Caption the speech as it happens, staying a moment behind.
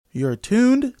You're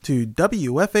tuned to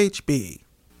WFHB.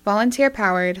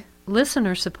 Volunteer-powered,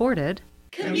 listener-supported,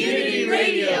 community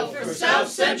radio for South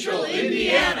Central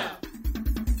Indiana.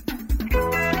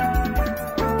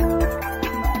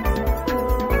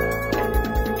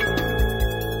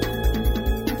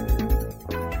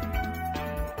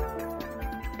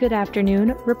 Good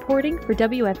afternoon. Reporting for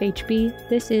WFHB,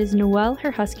 this is Noelle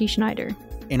Herhusky-Schneider.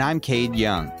 And I'm Cade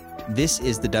Young. This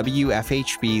is the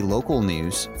WFHB local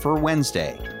news for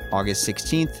Wednesday, August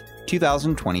 16th,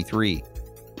 2023.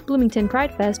 Bloomington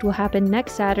Pride Fest will happen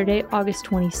next Saturday, August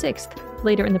 26th.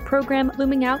 Later in the program,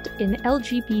 looming out an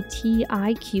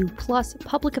LGBTIQ+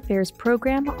 public affairs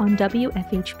program on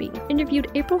WFHB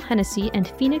interviewed April Hennessy and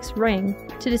Phoenix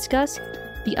Ring to discuss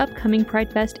the upcoming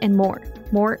Pride Fest and more.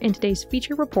 More in today's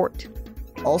feature report.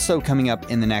 Also coming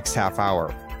up in the next half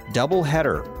hour, double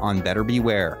header on Better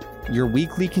Beware, your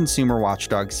weekly consumer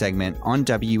watchdog segment on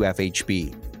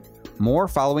WFHB. More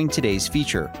following today's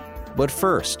feature, but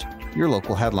first, your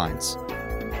local headlines.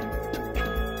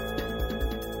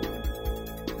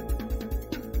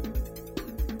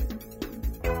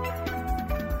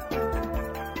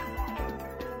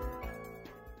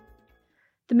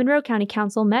 The Monroe County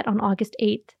Council met on August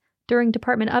 8th. During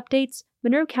department updates,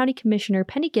 Monroe County Commissioner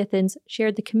Penny Githens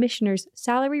shared the commissioner's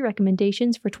salary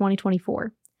recommendations for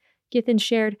 2024. Githens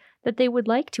shared that they would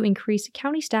like to increase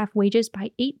county staff wages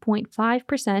by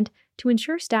 8.5% to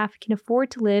ensure staff can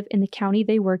afford to live in the county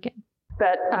they work in.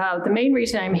 But the main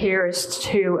reason I'm here is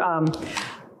to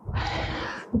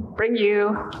bring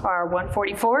you our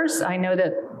 144s. I know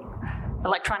that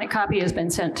electronic copy has been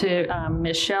sent to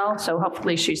Ms. Shell, so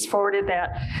hopefully she's forwarded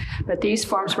that. But these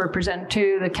forms were presented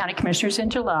to the county commissioners in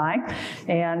July,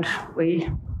 and we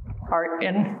are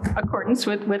in accordance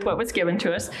with what was given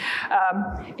to us.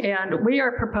 And we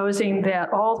are proposing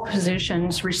that all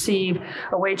positions receive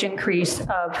a wage increase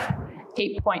of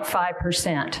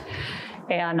 8.5%.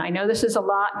 And I know this is a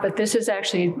lot, but this is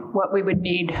actually what we would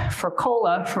need for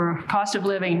COLA, for cost of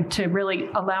living, to really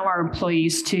allow our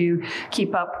employees to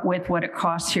keep up with what it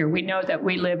costs here. We know that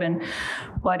we live in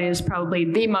what is probably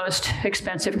the most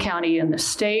expensive county in the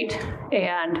state,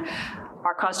 and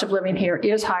our cost of living here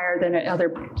is higher than at other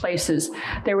places.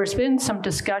 There has been some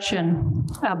discussion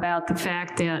about the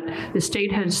fact that the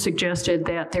state has suggested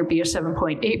that there be a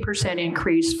 7.8%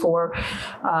 increase for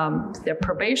the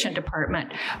probation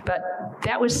department, but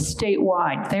that was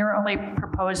statewide. They're only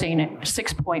proposing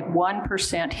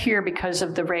 6.1% here because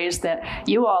of the raise that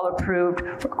you all approved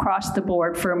across the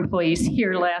board for employees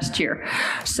here last year.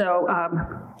 So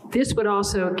this would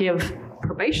also give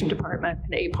probation department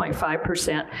an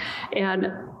 8.5%. And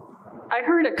I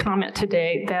heard a comment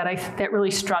today that really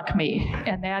struck me,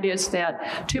 and that is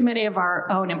that too many of our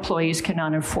own employees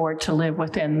cannot afford to live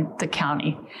within the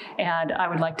county, and I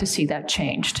would like to see that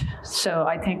changed. So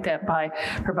I think that by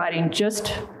providing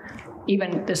just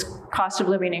even this cost of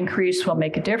living increase will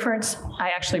make a difference. I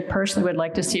actually personally would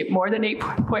like to see it more than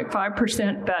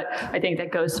 8.5%, but I think that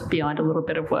goes beyond a little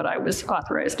bit of what I was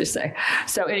authorized to say.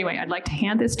 So anyway, I'd like to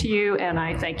hand this to you, and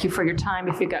I thank you for your time.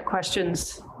 If you've got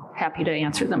questions, happy to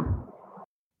answer them.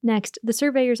 Next, the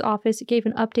Surveyor's Office gave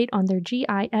an update on their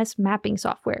GIS mapping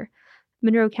software.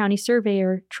 Monroe County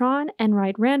Surveyor Tron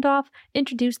Enright Randolph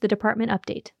introduced the department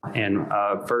update. And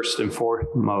first and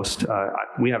foremost,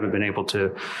 we haven't been able to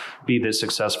be this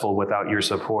successful without your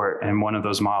support. And one of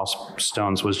those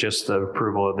milestones was just the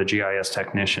approval of the GIS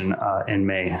technician in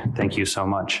May. Thank you so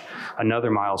much.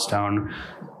 Another milestone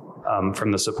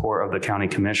from the support of the county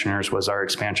commissioners was our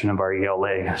expansion of our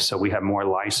ELA. So we have more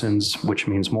license, which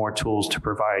means more tools to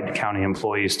provide county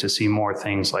employees to see more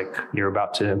things like you're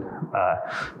about to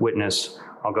witness.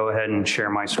 I'll go ahead and share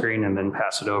my screen and then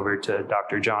pass it over to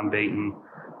Dr. John Baton,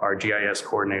 our GIS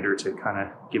coordinator, to kind of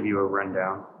give you a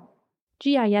rundown.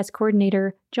 GIS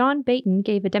coordinator John Baton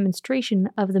gave a demonstration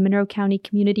of the Monroe County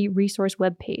Community Resource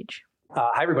webpage.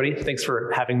 Hi, everybody. Thanks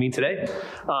for having me today.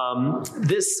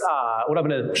 What I'm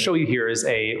going to show you here is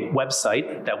a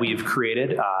website that we've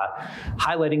created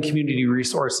highlighting community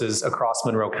resources across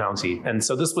Monroe County. And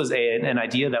so this was an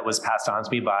idea that was passed on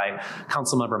to me by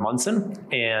Councilmember Munson,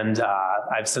 and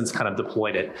I've since kind of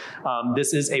deployed it.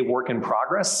 This is a work in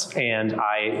progress, and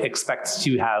I expect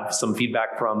to have some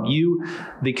feedback from you,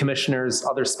 the commissioners,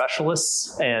 other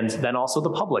specialists, and then also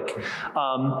the public.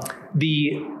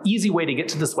 The easy way to get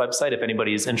to this website, if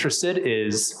anybody is interested,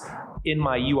 is in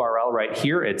my URL right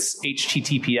here. It's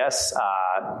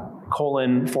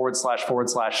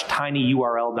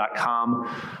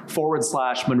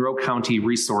https://tinyurl.com/Monroe County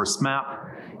Resource Map.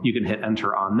 You can hit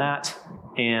enter on that,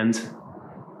 and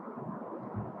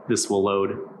this will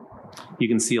load. You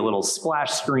can see a little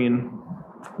splash screen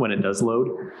when it does load.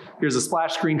 Here's a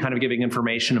splash screen kind of giving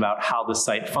information about how the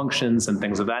site functions and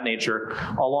things of that nature,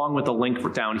 along with a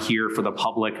link down here for the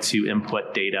public to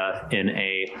input data in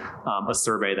a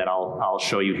survey that I'll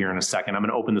show you here in a second. I'm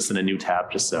going to open this in a new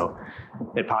tab just so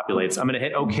it populates. I'm going to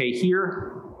hit OK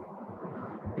here.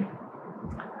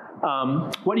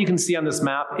 What you can see on this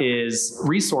map is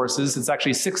resources. It's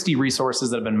actually 60 resources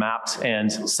that have been mapped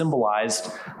and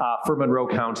symbolized for Monroe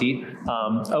County.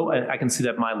 I can see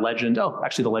that my legend,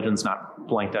 actually the legend's not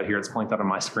blanked out here, it's blanked out on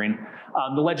my screen.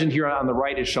 The legend here on the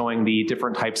right is showing the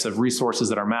different types of resources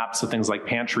that are mapped, so things like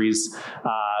pantries,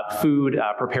 food,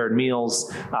 prepared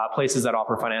meals, places that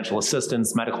offer financial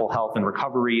assistance, medical health and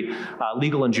recovery,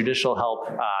 legal and judicial help,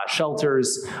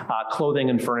 shelters,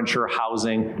 clothing and furniture,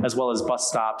 housing, as well as bus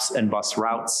stops and bus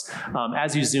routes.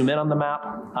 As you zoom in on the map,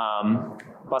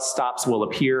 bus stops will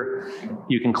appear.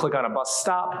 You can click on a bus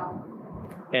stop,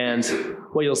 and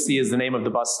what you'll see is the name of the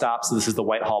bus stop. So this is the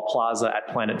Whitehall Plaza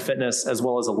at Planet Fitness, as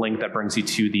well as a link that brings you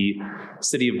to the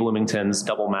City of Bloomington's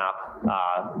double map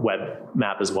web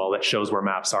map as well that shows where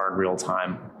maps are in real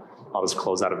time. I'll just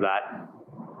close out of that.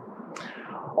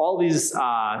 All these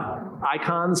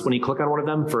icons, when you click on one of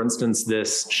them, for instance,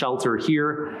 this shelter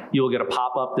here, you'll get a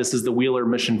pop-up. This is the Wheeler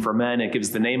Mission for Men. It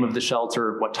gives the name of the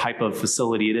shelter, what type of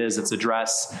facility it is, its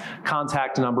address,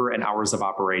 contact number, and hours of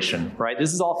operation, right?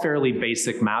 This is all fairly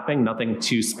basic mapping, nothing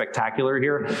too spectacular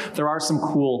here. There are some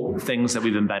cool things that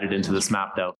we've embedded into this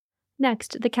map, though.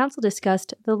 Next, the council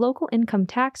discussed the local income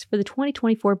tax for the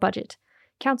 2024 budget.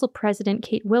 Council President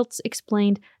Kate Wiltz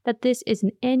explained that this is an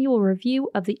annual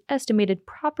review of the estimated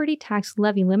property tax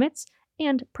levy limits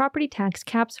and property tax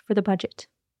caps for the budget.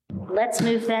 Let's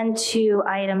move then to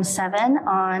item 7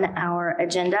 on our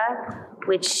agenda,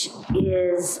 which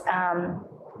is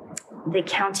the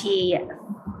county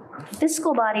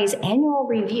fiscal body's annual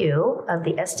review of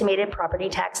the estimated property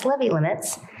tax levy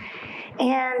limits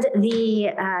and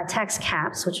the tax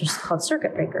caps, which are called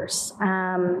circuit breakers.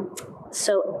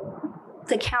 So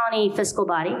the county fiscal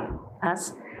body,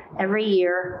 us, every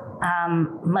year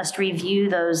must review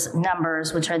those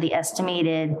numbers, which are the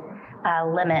estimated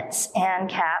limits and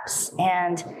caps,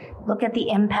 and look at the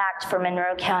impact for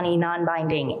Monroe County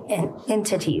non-binding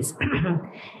entities.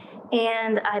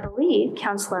 And I believe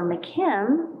Councilor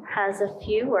McKim has a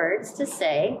few words to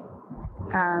say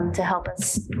to help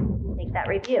us make that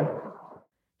review.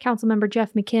 Councilmember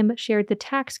Jeff McKim shared the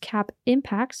tax cap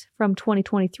impacts from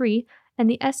 2023 and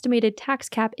the estimated tax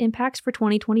cap impacts for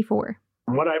 2024.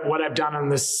 What I've done on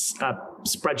this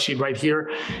spreadsheet right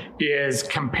here is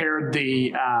compared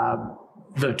the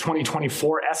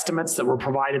 2024 estimates that were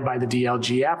provided by the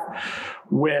DLGF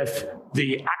with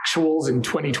the actuals in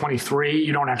 2023.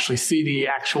 You don't actually see the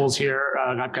actuals here.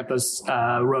 I've got those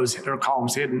rows or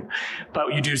columns hidden,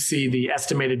 but you do see the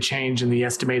estimated change and the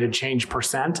estimated change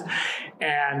percent.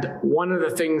 And one of the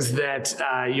things that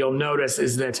you'll notice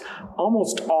is that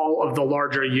almost all of the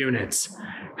larger units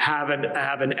have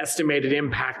an estimated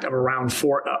impact of around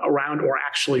or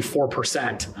actually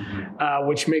 4%,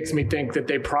 which makes me think that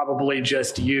they probably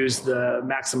just use the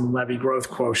maximum levy growth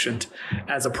quotient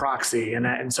as a proxy.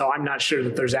 And so I'm not sure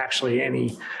that there's actually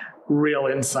any real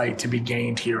insight to be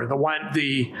gained here.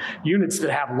 The units that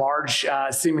have large,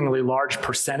 seemingly large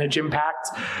percentage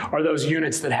impacts are those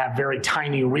units that have very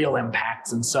tiny real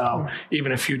impacts, and so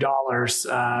even a few dollars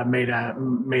made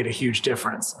a huge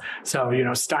difference. So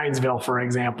Steinsville, for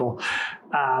example,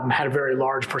 had a very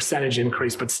large percentage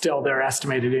increase, but still their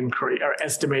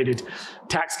estimated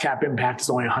tax cap impact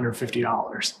is only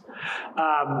 $150.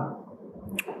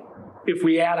 If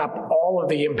we add up all of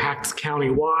the impacts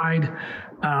countywide,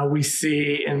 we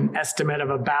see an estimate of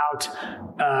about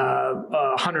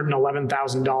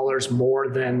 $111,000 more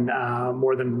than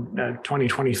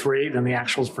 2023, than the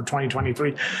actuals for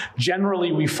 2023.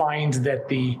 Generally, we find that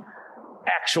the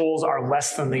actuals are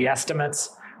less than the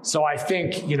estimates. So I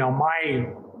think,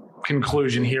 my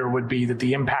conclusion here would be that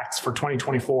the impacts for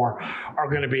 2024 are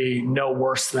going to be no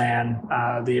worse than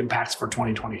the impacts for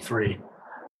 2023.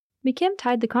 McKim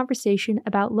tied the conversation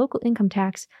about local income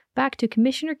tax back to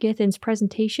Commissioner Githin's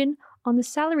presentation on the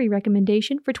salary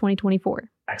recommendation for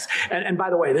 2024. And by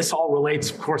the way, this all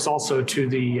relates, of course, also to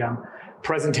the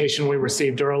presentation we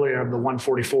received earlier of the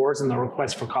 144s and the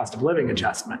request for cost of living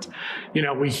adjustment.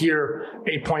 We hear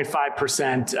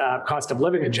 8.5% cost of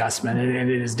living adjustment, and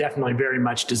it is definitely very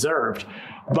much deserved.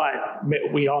 But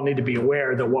we all need to be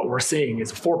aware that what we're seeing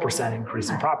is a 4%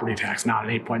 increase in property tax, not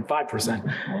an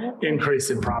 8.5% increase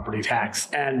in property tax.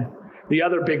 And the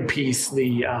other big piece,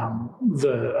 the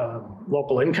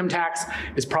local income tax,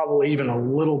 is probably even a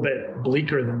little bit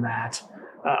bleaker than that.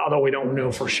 although we don't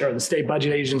know for sure. The state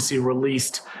budget agency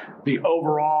released the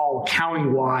overall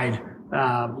countywide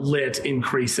lit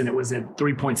increase, and it was at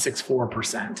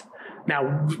 3.64%.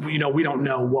 Now, we don't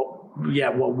know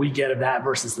what we get of that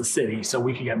versus the city. So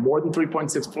we could get more than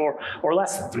 3.64 or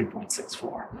less than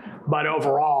 3.64. But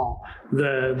overall,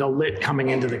 the lit coming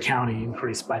into the county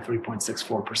increased by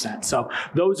 3.64%. So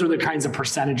those are the kinds of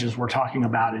percentages we're talking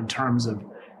about in terms of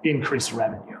increased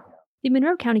revenue. The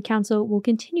Monroe County Council will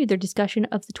continue their discussion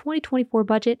of the 2024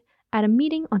 budget at a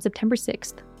meeting on September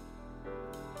 6th.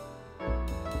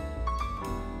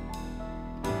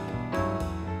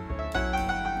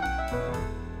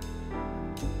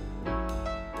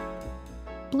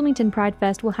 Bloomington Pride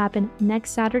Fest will happen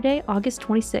next Saturday, August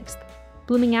 26th.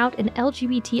 Blooming Out, an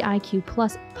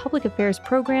LGBTIQ+ public affairs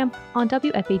program on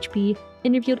WFHB,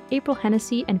 interviewed April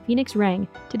Hennessy and Phoenix Rang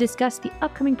to discuss the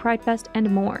upcoming Pride Fest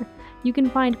and more. You can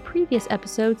find previous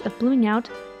episodes of Blooming Out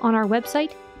on our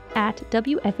website at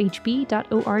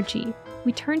wfhb.org.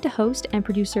 We turn to host and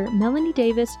producer Melanie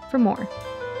Davis for more.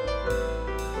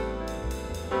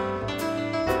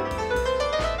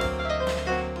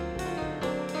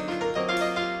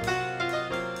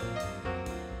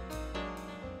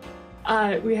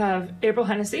 We have April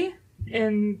Hennessy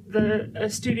in the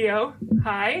studio.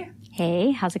 Hi.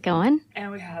 Hey, how's it going?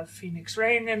 And we have Phoenix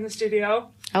Rang in the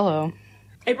studio. Hello.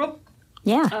 April?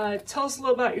 Yeah. Tell us a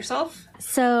little about yourself.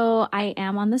 So I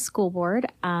am on the school board.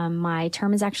 My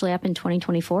term is actually up in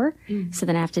 2024. So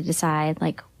then I have to decide,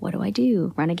 what do I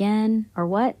do? Run again or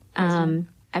what?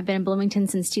 I've been in Bloomington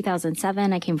since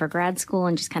 2007. I came for grad school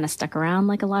and just kind of stuck around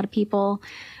like a lot of people.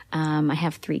 I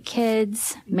have 3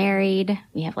 kids, married.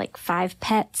 We have 5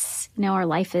 pets. Our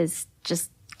life is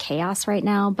just chaos right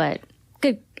now, but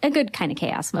a good kind of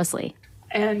chaos mostly.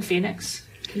 And Phoenix,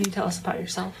 can you tell us about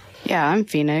yourself? Yeah, I'm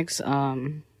Phoenix.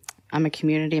 I'm a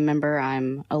community member.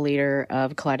 I'm a leader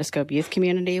of Kaleidoscope Youth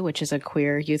Community, which is a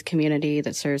queer youth community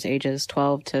that serves ages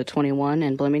 12 to 21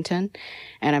 in Bloomington.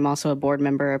 And I'm also a board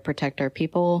member of Protect Our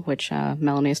People, which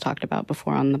Melanie has talked about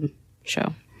before on the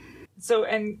show. So,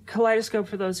 and Kaleidoscope,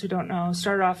 for those who don't know,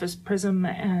 started off as Prism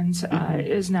and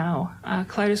is now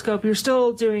Kaleidoscope. You're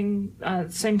still doing the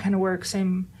same kind of work,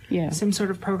 same sort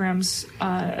of programs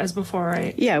as before,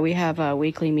 right? Yeah, we have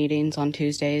weekly meetings on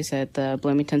Tuesdays at the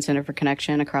Bloomington Center for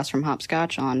Connection across from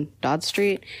Hopscotch on Dodd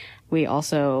Street. We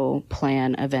also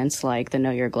plan events like the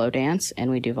Know Your Glow Dance, and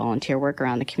we do volunteer work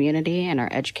around the community. And our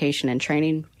education and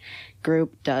training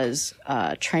group does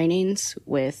trainings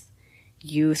with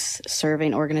youth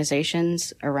serving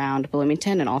organizations around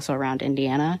Bloomington and also around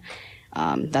Indiana.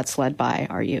 That's led by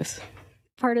our youth.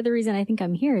 Part of the reason I think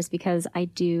I'm here is because I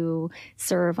do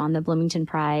serve on the Bloomington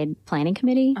Pride Planning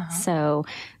Committee. So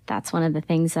that's one of the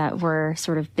things that we're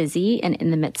sort of busy and in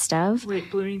the midst of.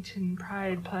 Wait, Bloomington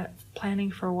Pride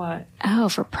planning for what? Oh,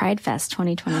 for Pride Fest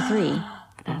 2023.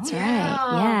 That's right.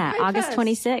 Yeah, Pride August Fest.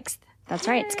 26th. That's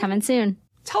right. It's coming soon.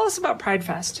 Tell us about Pride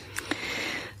Fest.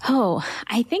 Oh,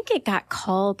 I think it got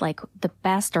called the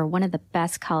best or one of the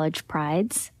best college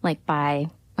prides, by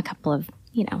a couple of,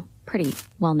 pretty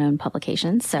well-known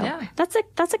publications. So that's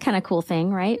a kind of cool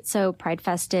thing, right? So Pride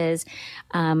Fest is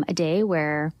a day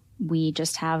where we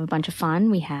just have a bunch of fun.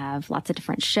 We have lots of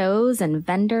different shows and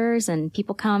vendors, and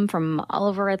people come from all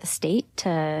over the state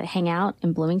to hang out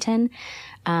in Bloomington.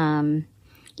 It's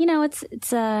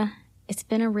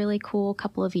been a really cool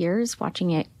couple of years watching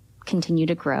it continue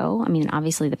to grow. I mean,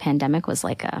 obviously the pandemic was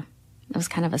it was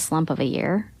kind of a slump of a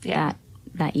year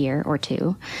that year or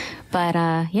two. But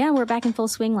we're back in full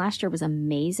swing. Last year was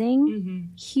amazing.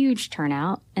 Huge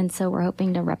turnout. And so we're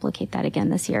hoping to replicate that again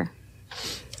this year.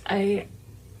 I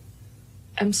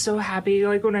am so happy.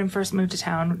 When I first moved to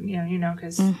town,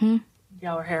 because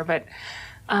y'all were here, but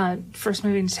first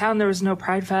moving to town, there was no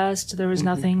Pride Fest. There was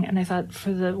nothing. And I thought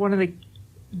for one of the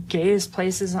gayest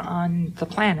places on the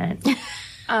planet,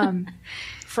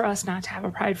 for us not to have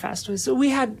a Pride Fest was we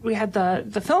had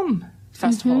the film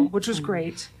festival, which was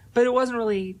great, but it wasn't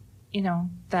really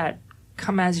that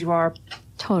come as you are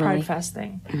Pride Fest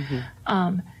thing.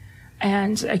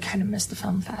 And I kind of missed the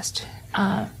film fest,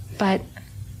 but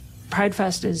Pride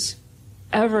Fest is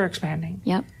ever expanding.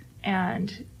 Yep.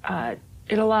 And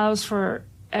it allows for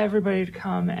everybody to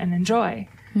come and enjoy,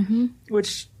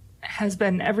 which has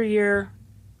been every year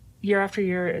after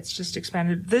year. It's just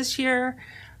expanded. This year,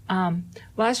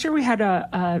 last year we had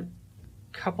a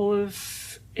couple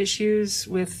of issues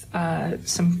with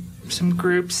some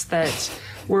groups that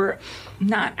were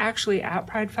not actually at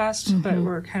Pride Fest, but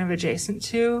were kind of adjacent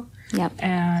to. Yep.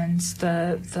 And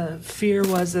the fear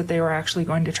was that they were actually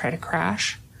going to try to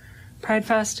crash Pride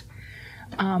Fest,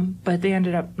 but they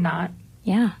ended up not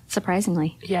Yeah,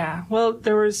 surprisingly. Yeah. Well,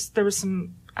 there was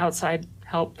some outside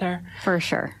help there. For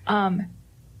sure. And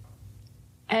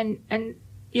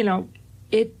you know,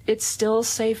 it's still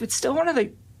safe. It's still one of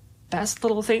the best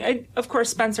little things. Of course,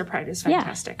 Spencer Pride is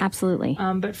fantastic. Yeah, absolutely.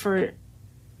 But for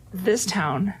this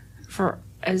town, for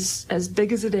as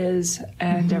big as it is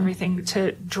and everything,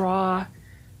 to draw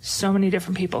so many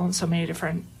different people and so many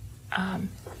different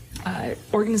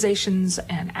organizations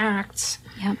and acts.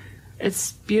 Yep.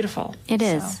 It's beautiful. It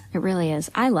is. It really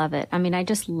is. I love it. I mean, I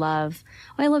love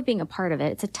being a part of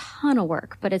it. It's a ton of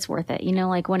work, but it's worth it. You know,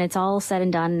 like when it's all said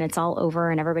and done and it's all over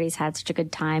and everybody's had such a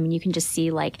good time, and you can just see,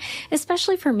 like,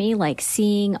 especially for me, like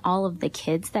seeing all of the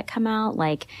kids that come out,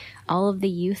 like all of the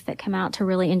youth that come out to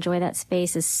really enjoy that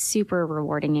space is super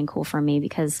rewarding and cool for me,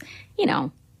 because, you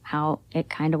know, how it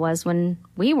kind of was when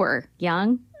we were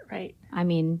young. Right. I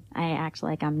mean, I act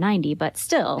like I'm 90, but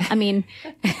still, I mean,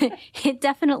 it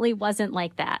definitely wasn't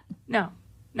like that. No.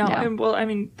 Well, I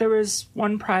mean, there was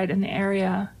one Pride in the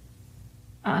area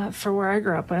for where I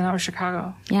grew up, and that was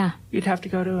Chicago. Yeah. You'd have to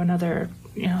go to another,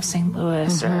 you know, St.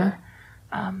 Louis or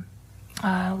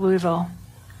Louisville.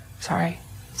 Sorry,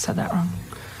 said that wrong.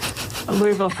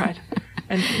 Louisville Pride.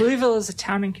 And Louisville is a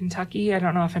town in Kentucky. I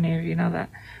don't know if any of you know that.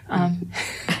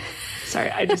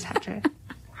 Sorry, I just have to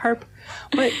harp.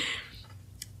 But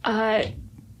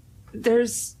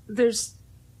there's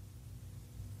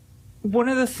one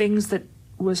of the things that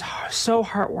was so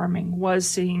heartwarming was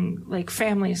seeing, like,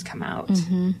 families come out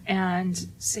and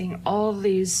seeing all of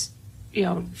these, you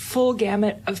know, full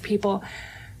gamut of people,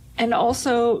 and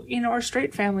also, you know, our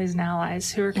straight families and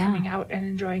allies who are coming out and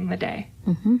enjoying the day,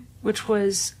 which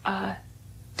was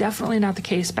definitely not the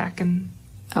case back in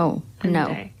the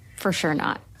day. For sure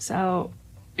not. So,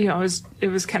 you know, it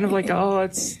was kind of like, oh,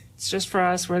 it's just for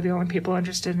us. We're the only people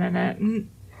interested in it.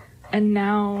 And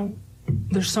now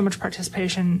there's so much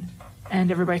participation and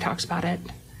everybody talks about it.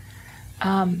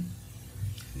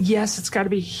 Yes, it's got to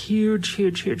be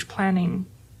huge planning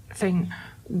thing.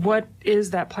 What is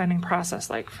that planning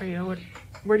process like for you?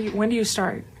 When do you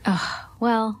start?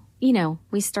 Well, you know,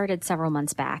 we started several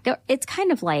months back. It's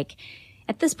kind of like,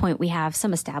 at this point, we have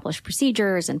some established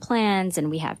procedures and plans, and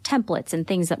we have templates and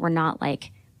things that we're not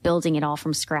like building it all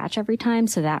from scratch every time.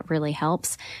 So that really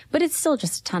helps. But it's still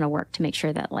just a ton of work to make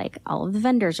sure that, like, all of the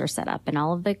vendors are set up and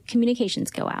all of the communications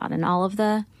go out and all of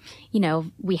the, you know,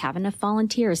 we have enough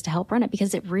volunteers to help run it,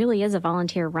 because it really is a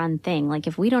volunteer run thing. Like,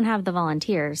 if we don't have the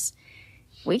volunteers,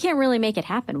 we can't really make it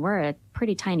happen. We're a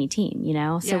pretty tiny team, you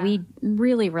know? So we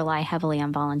really rely heavily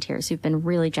on volunteers who've been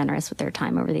really generous with their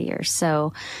time over the years.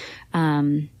 So,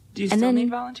 do you still need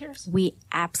volunteers? We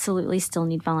absolutely still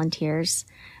need volunteers.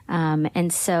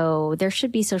 And so there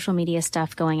should be social media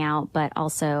stuff going out, but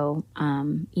also,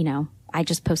 you know, I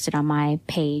just posted on my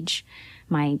page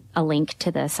a link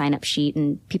to the sign up sheet,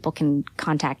 and people can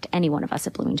contact any one of us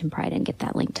at Bloomington Pride and get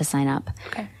that link to sign up.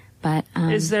 Okay. But,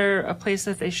 is there a place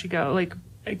that they should go? Like,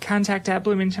 contact at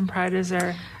Bloomington Pride? Is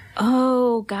there?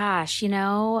 Oh gosh, you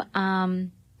know,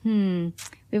 we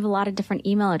have a lot of different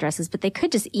email addresses, but they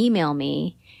could just email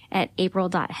me at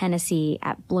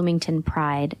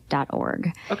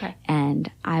april.hennessy@bloomingtonpride.org. Okay. And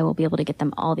I will be able to get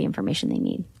them all the information they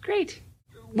need. Great.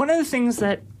 One of the things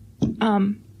that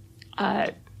the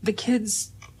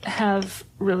kids have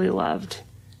really loved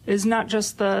is not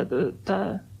just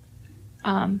the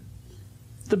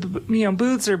you know,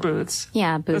 booths are booths.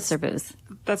 Yeah, booths are booths.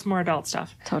 That's more adult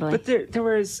stuff. Totally. But there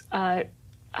was the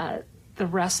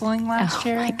wrestling last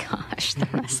year. Oh my gosh, the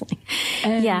wrestling.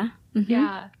 And, yeah.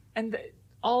 Yeah. And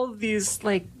all of these,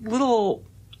 like, little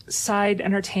side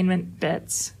entertainment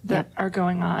bits that are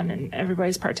going on, and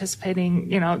everybody's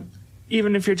participating. You know,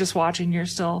 even if you're just watching, you're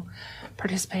still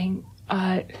participating.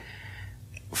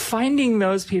 Finding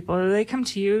those people, do they come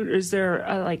to you? Is there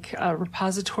a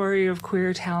repository of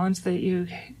queer talents that you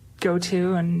go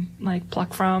to and, like,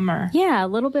 pluck from? Or yeah, a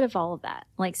little bit of all of that.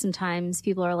 Like, sometimes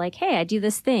people are like, hey, I do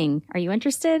this thing, are you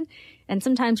interested? And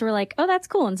sometimes we're like, oh, that's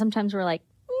cool. And sometimes we're like,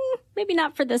 maybe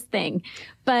not for this thing.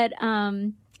 But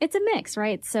it's a mix,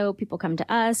 right? So people come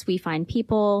to us, we find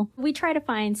people, we try to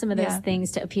find some of those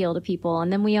things to appeal to people.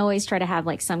 And then we always try to have,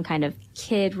 like, some kind of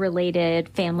kid related,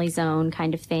 family zone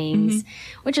kind of things,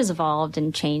 which has evolved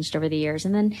and changed over the years.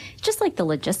 And then just, like, the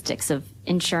logistics of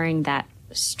ensuring that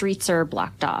streets are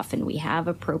blocked off and we have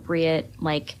appropriate,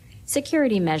 like,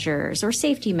 security measures or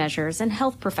safety measures and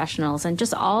health professionals and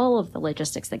just all of the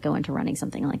logistics that go into running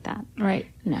something like that. Right.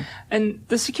 You know. And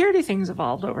the security thing's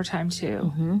evolved over time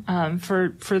too.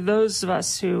 For those of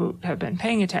us who have been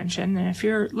paying attention, and if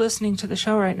you're listening to the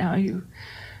show right now, you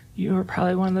are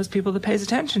probably one of those people that pays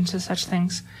attention to such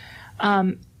things.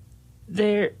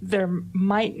 there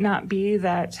might not be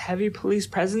that heavy police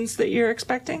presence that you're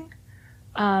expecting,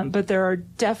 but there are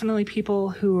definitely people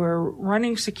who are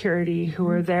running security who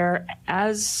are there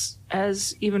as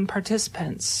even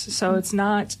participants. So it's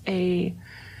not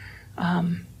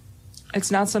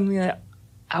something that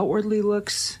outwardly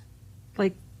looks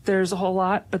like there's a whole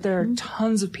lot, but there are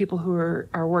tons of people who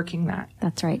are working that.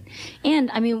 That's right.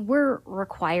 And I mean, we're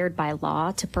required by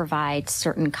law to provide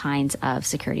certain kinds of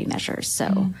security measures.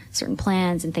 So certain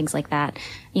plans and things like that.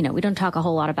 We don't talk a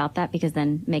whole lot about that because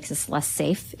then it makes us less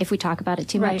safe if we talk about it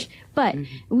too much. But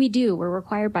we're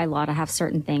required by law to have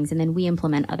certain things. And then we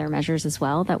implement other measures as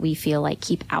well that we feel like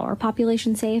keep our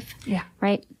population safe. Yeah.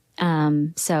 Right.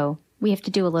 So we have to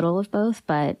do a little of both,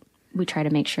 but we try to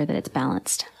make sure that it's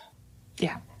balanced.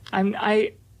 Yeah.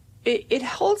 It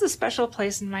holds a special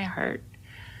place in my heart,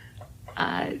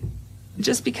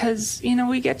 just because,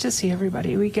 we get to see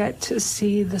everybody. We get to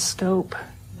see the scope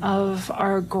of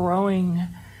our growing,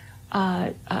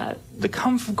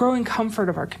 growing comfort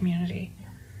of our community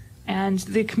and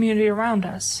the community around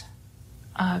us,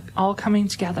 all coming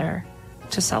together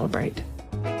to celebrate.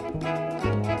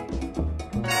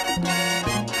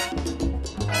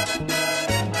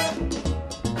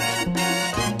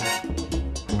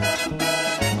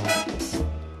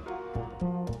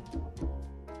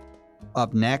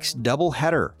 Up next, double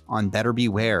header on Better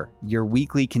Beware, your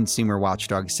weekly consumer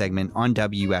watchdog segment on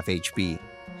WFHB.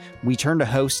 We turn to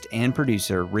host and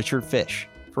producer Richard Fish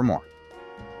for more.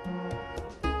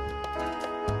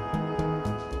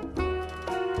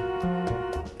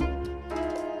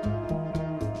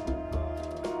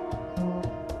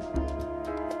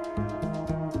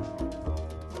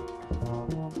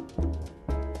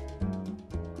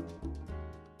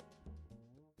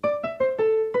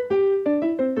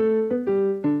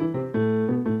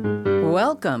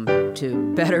 Welcome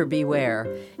to Better Beware.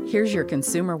 Here's your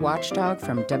consumer watchdog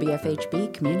from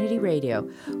WFHB Community Radio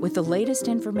with the latest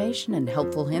information and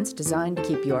helpful hints designed to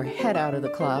keep your head out of the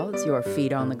clouds, your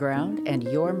feet on the ground, and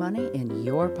your money in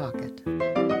your pocket.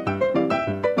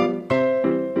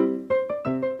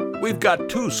 We've got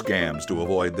two scams to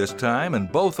avoid this time,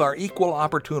 and both are equal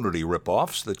opportunity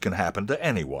ripoffs that can happen to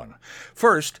anyone.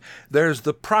 First, there's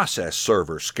the process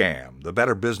server scam. The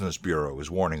Better Business Bureau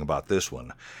is warning about this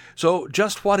one. So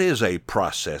just what is a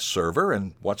process server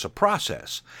and what's a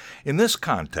process? In this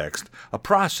context, a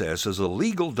process is a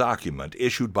legal document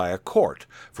issued by a court.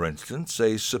 For instance,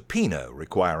 a subpoena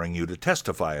requiring you to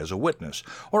testify as a witness,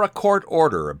 or a court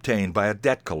order obtained by a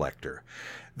debt collector.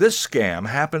 This scam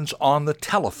happens on the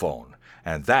telephone,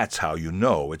 and that's how you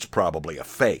know it's probably a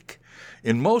fake.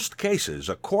 In most cases,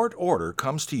 a court order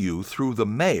comes to you through the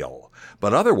mail,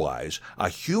 but otherwise, a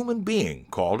human being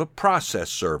called a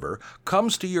process server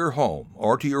comes to your home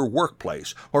or to your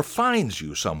workplace or finds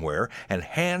you somewhere and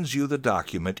hands you the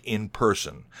document in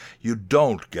person. You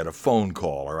don't get a phone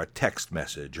call or a text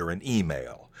message or an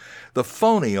email. The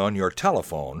phony on your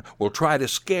telephone will try to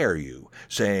scare you,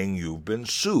 saying you've been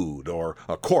sued or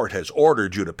a court has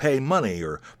ordered you to pay money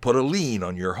or put a lien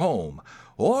on your home.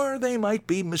 Or they might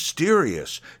be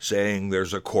mysterious, saying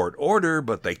there's a court order,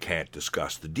 but they can't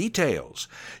discuss the details.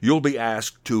 You'll be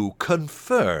asked to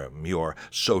confirm your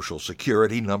social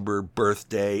security number,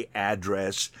 birthday,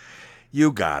 address.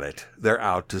 You got it. They're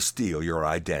out to steal your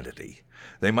identity.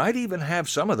 They might even have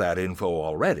some of that info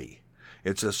already.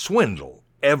 It's a swindle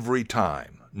every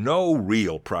time. No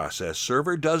real process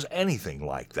server does anything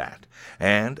like that.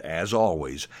 And, as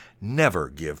always, never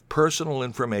give personal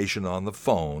information on the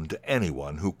phone to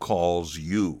anyone who calls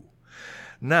you.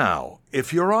 Now,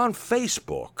 if you're on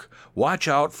Facebook, watch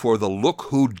out for the Look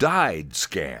Who Died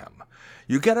scam.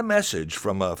 You get a message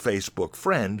from a Facebook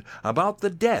friend about the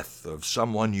death of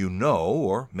someone you know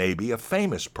or maybe a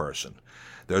famous person.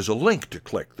 There's a link to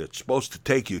click that's supposed to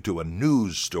take you to a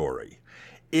news story.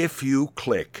 If you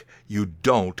click, you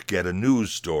don't get a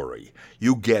news story.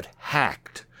 You get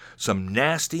hacked. Some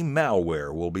nasty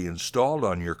malware will be installed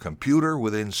on your computer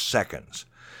within seconds.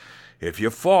 If you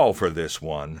fall for this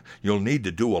one, you'll need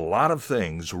to do a lot of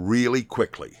things really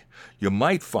quickly. You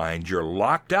might find you're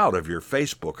locked out of your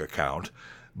Facebook account,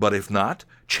 but if not,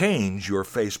 change your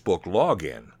Facebook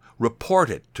login. Report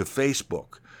it to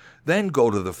Facebook. Then go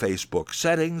to the Facebook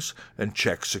settings and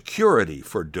check security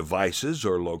for devices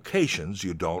or locations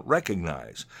you don't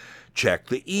recognize. Check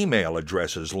the email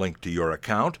addresses linked to your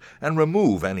account and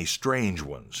remove any strange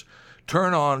ones.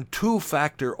 Turn on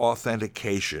two-factor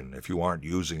authentication if you aren't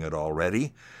using it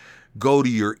already. Go to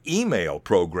your email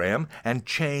program and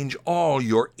change all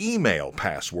your email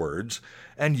passwords,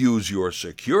 and use your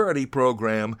security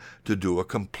program to do a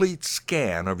complete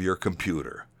scan of your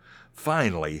computer.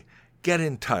 Finally, Get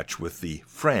in touch with the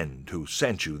friend who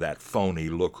sent you that phony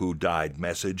 "Look Who Died"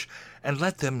 message and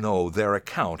let them know their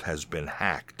account has been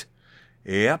hacked.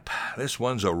 Yep, this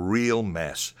one's a real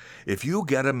mess. If you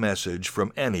get a message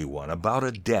from anyone about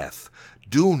a death,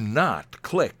 do not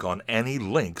click on any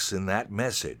links in that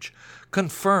message.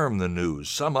 Confirm the news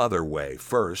some other way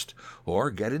first, or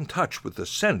get in touch with the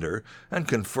sender and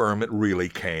confirm it really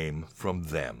came from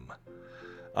them.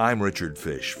 I'm Richard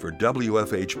Fish for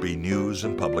WFHB News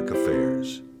and Public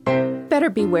Affairs. Better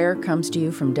Beware comes to you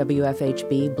from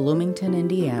WFHB Bloomington,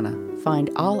 Indiana. Find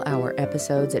all our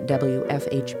episodes at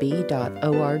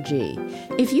WFHB.org.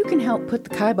 If you can help put the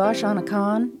kibosh on a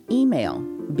con, email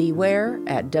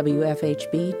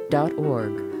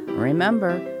beware@WFHB.org.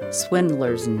 Remember,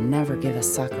 swindlers never give a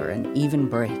sucker an even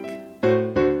break.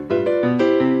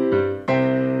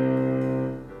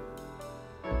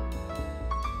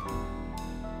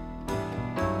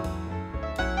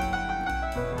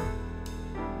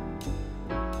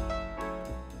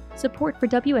 Support for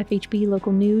WFHB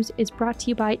Local News is brought to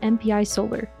you by MPI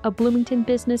Solar, a Bloomington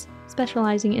business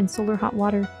specializing in solar hot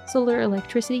water, solar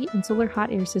electricity, and solar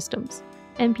hot air systems.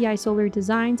 MPI Solar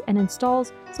designs and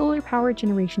installs solar power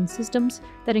generation systems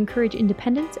that encourage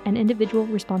independence and individual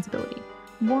responsibility.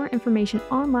 More information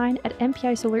online at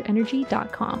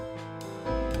mpisolarenergy.com.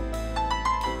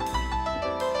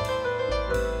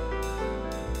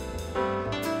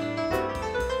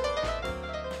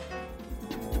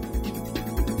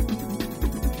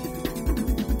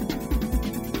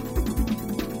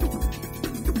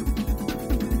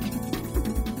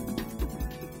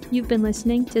 You've been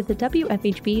listening to the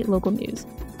WFHB Local News.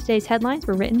 Today's headlines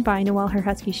were written by Noelle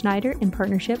Herhusky-Schneider in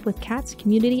partnership with CATS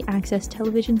Community Access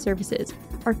Television Services.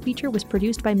 Our feature was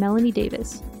produced by Melanie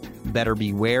Davis. Better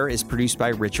Beware is produced by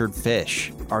Richard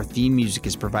Fish. Our theme music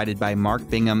is provided by Mark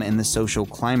Bingham and the Social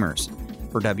Climbers.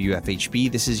 For WFHB,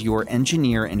 this is your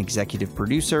engineer and executive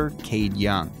producer, Cade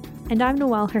Young. And I'm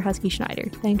Noelle Herhusky-Schneider.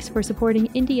 Thanks for supporting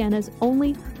Indiana's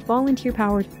only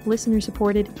volunteer-powered,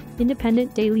 listener-supported,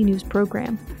 independent daily news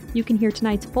program. You can hear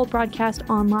tonight's full broadcast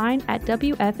online at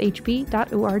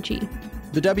WFHB.org.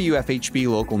 The WFHB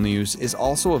Local News is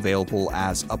also available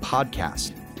as a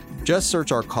podcast. Just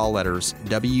search our call letters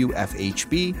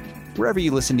WFHB wherever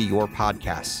you listen to your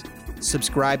podcasts.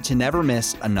 Subscribe to never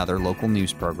miss another local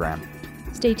news program.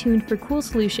 Stay tuned for cool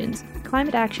solutions,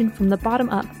 climate action from the bottom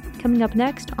up, coming up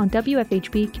next on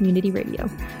WFHB Community Radio.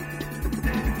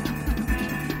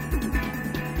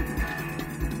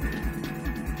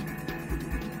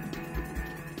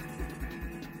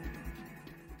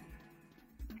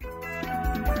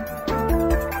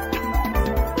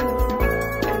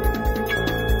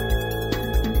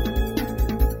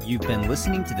 You've been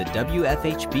listening to the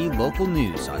WFHB Local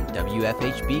News on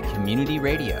WFHB Community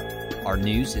Radio. Our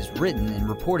news is written and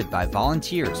reported by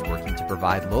volunteers working to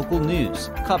provide local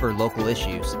news, cover local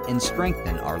issues, and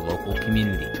strengthen our local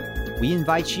community. We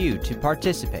invite you to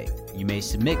participate. You may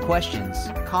submit questions,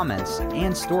 comments,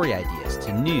 and story ideas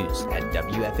to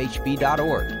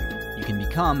news@WFHB.org. You can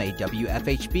become a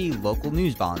WFHB Local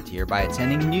News volunteer by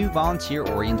attending new volunteer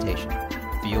orientation.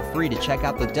 Feel free to check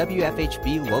out the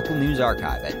WFHB Local News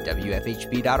Archive at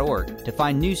WFHB.org to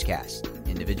find newscasts,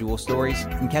 individual stories,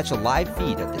 and catch a live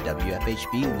feed of the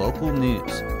WFHB Local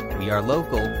News. We are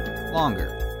local,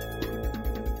 longer,